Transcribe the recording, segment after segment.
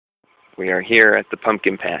We are here at the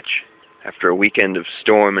pumpkin patch after a weekend of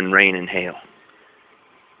storm and rain and hail.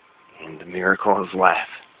 And the miracle of life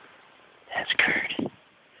has occurred.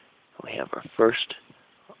 We have our first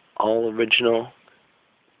all-original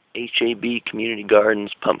HAB Community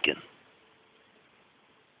Gardens pumpkin.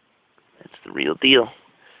 That's the real deal.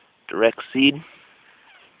 Direct seed.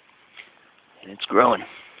 And it's growing.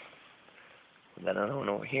 We got another one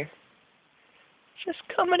over here. Just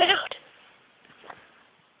coming out.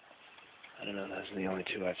 I don't know, those are the only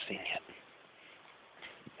two I've seen yet.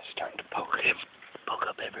 It's starting to poke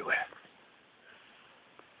up everywhere.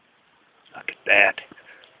 Look at that.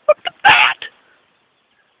 Look at that!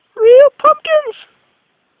 Real pumpkins!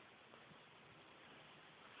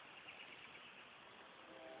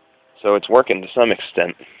 So it's working to some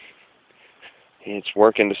extent.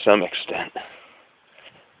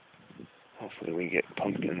 Hopefully we get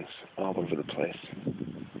pumpkins all over the place.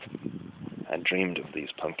 I dreamed of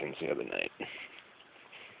these pumpkins the other night. Look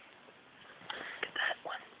at that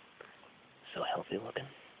one. So healthy looking.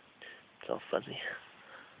 It's all fuzzy.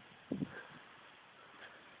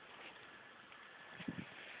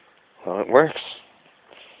 Well, it works.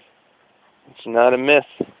 It's not a myth.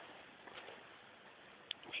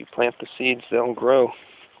 If you plant the seeds, they'll grow.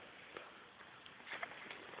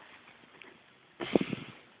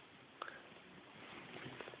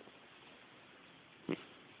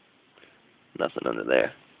 Nothing under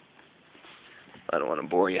there. I don't want to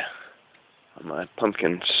bore you on my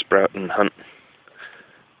pumpkin sprouting hunt.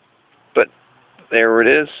 But there it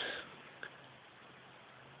is.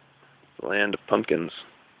 The land of pumpkins.